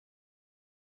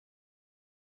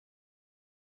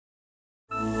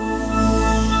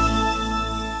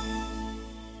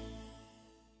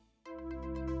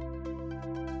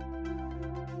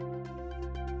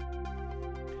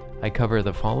I cover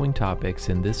the following topics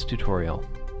in this tutorial: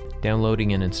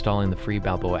 downloading and installing the free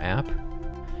Balboa app,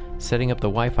 setting up the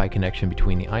Wi-Fi connection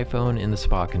between the iPhone and the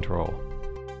spa control.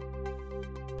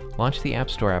 Launch the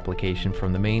App Store application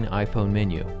from the main iPhone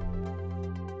menu.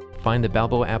 Find the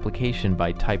Balboa application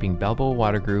by typing Balboa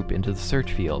Water Group into the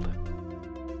search field.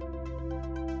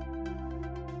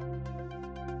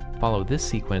 Follow this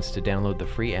sequence to download the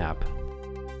free app.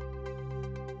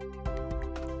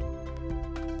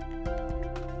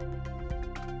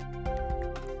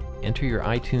 Enter your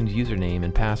iTunes username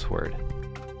and password.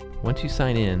 Once you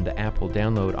sign in, the app will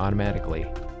download automatically.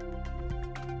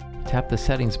 Tap the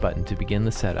Settings button to begin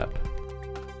the setup.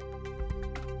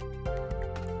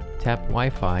 Tap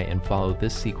Wi-Fi and follow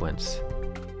this sequence.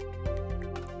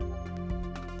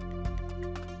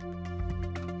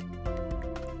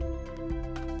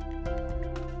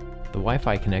 The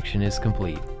Wi-Fi connection is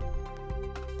complete.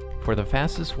 For the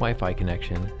fastest Wi-Fi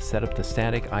connection, set up the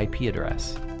static IP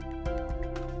address.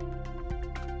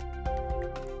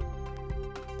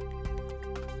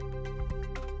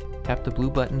 Tap the blue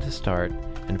button to start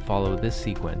and follow this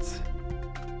sequence.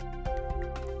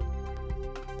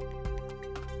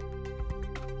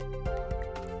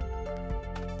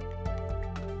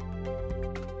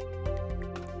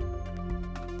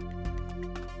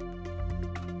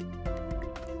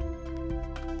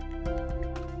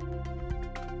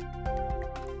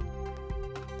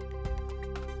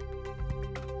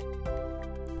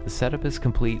 The setup is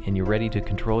complete and you're ready to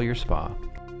control your spa.